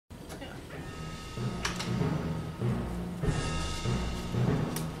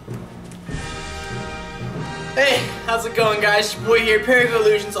Hey, how's it going, guys? Your boy here, Parago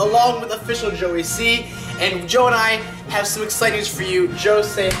Illusions, along with official Joey C. And Joe and I have some exciting news for you. Joe,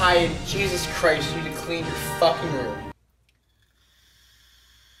 say hi, and Jesus Christ, you need to clean your fucking room.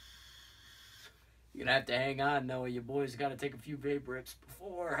 You're gonna have to hang on, Noah. Your boy's gotta take a few vape rips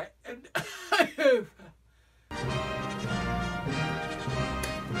before. Let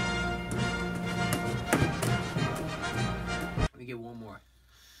me get one more.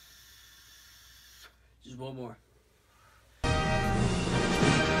 Just one more.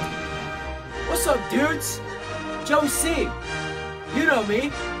 What's up, dudes? Joe C. You know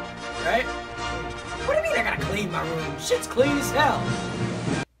me, right? What do you mean I gotta clean my room? Shit's clean as hell.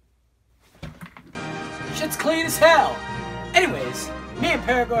 Shit's clean as hell. Anyways, me and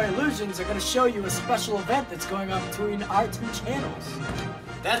Paraguay Illusions are gonna show you a special event that's going on between our two channels.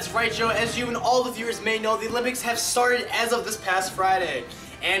 That's right, Joe. As you and all the viewers may know, the Olympics have started as of this past Friday.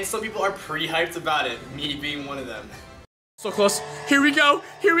 And some people are pretty hyped about it, me being one of them. So close. Here we go.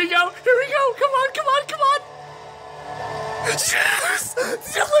 Here we go. Here we go. Come on, come on, come on. Yes!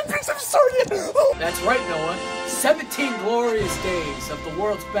 The Olympics have started! Oh. That's right, Noah. 17 glorious days of the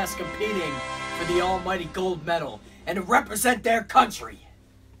world's best competing for the almighty gold medal and to represent their country.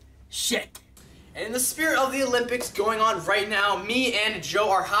 Shit. And in the spirit of the Olympics going on right now, me and Joe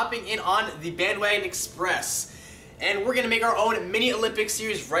are hopping in on the Bandwagon Express. And we're gonna make our own mini Olympic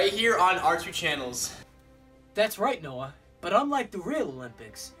series right here on our two channels. That's right, Noah. But unlike the real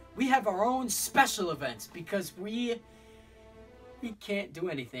Olympics, we have our own special events because we can't do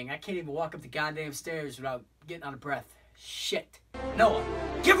anything. I can't even walk up the goddamn stairs without getting out of breath. Shit. Noah,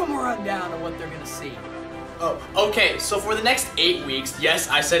 give them a rundown of what they're gonna see. Oh, okay, so for the next 8 weeks, yes,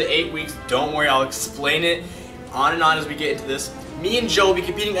 I said 8 weeks, don't worry, I'll explain it on and on as we get into this. Me and Joe will be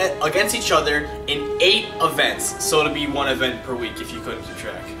competing against each other in 8 events, so it'll be 1 event per week if you couldn't keep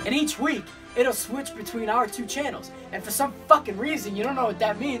track. And each week, it'll switch between our two channels. And for some fucking reason, you don't know what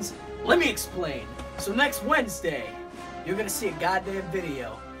that means, let me explain. So next Wednesday, you're gonna see a goddamn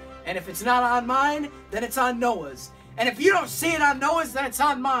video. And if it's not on mine, then it's on Noah's. And if you don't see it on Noah's, then it's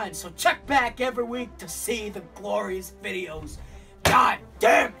on mine. So check back every week to see the glorious videos. God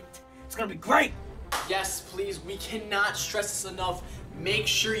damn it! It's gonna be great! Yes, please, we cannot stress this enough. Make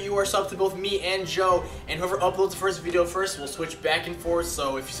sure you are subbed to both me and Joe, and whoever uploads the first video first will switch back and forth.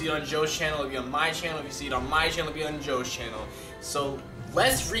 So if you see it on Joe's channel, it'll be on my channel. If you see it on my channel, it'll be on Joe's channel. So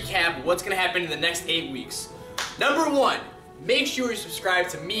let's recap what's gonna happen in the next 8 weeks. Number 1, make sure you subscribe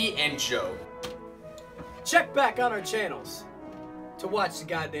to me and Joe. Check back on our channels to watch the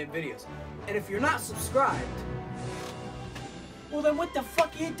goddamn videos. And if you're not subscribed, well then what the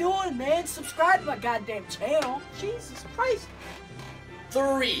fuck are you doing, man? Subscribe to my goddamn channel. Jesus Christ.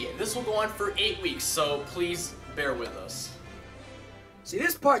 3, this will go on for 8 weeks, so please bear with us. See,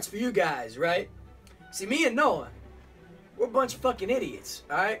 this part's for you guys, right? See, me and Noah, we're a bunch of fucking idiots,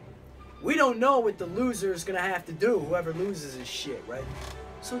 alright? We don't know what the loser's gonna have to do, whoever loses his shit, right?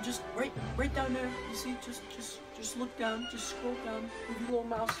 So just right down there, you see, just look down, just scroll down, move your little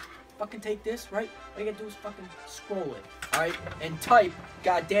mouse, fucking take this, right? All you gotta do is fucking scroll it, alright? And type,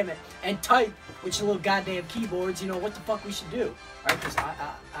 god damn it, and type with your little goddamn keyboards, you know, what the fuck we should do, alright? Cause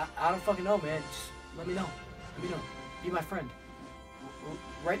I don't fucking know, man, just let me know, be my friend,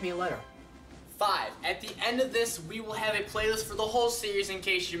 write me a letter. 5, at the end of this, we will have a playlist for the whole series in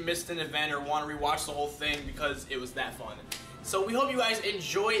case you missed an event or want to rewatch the whole thing because it was that fun. So we hope you guys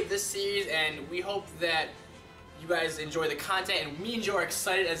enjoy this series, and we hope that you guys enjoy the content, and me and Joe are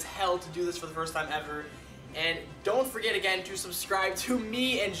excited as hell to do this for the first time ever. And don't forget again to subscribe to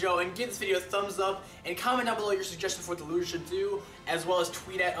me and Joe, and give this video a thumbs up, and comment down below your suggestions for what the losers should do, as well as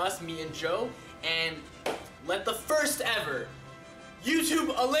tweet at us, me and Joe, and let the first ever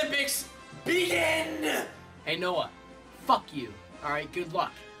YouTube Olympics begin! Hey Noah, fuck you, alright? Good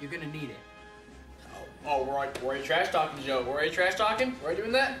luck, you're gonna need it. Oh, we're already trash talking, Joe. We're already trash talking? We're already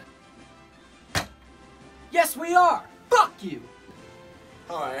doing that? Yes, we are! Fuck you!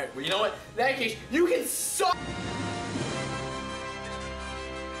 Alright, well, you know what? In that case, you can suck!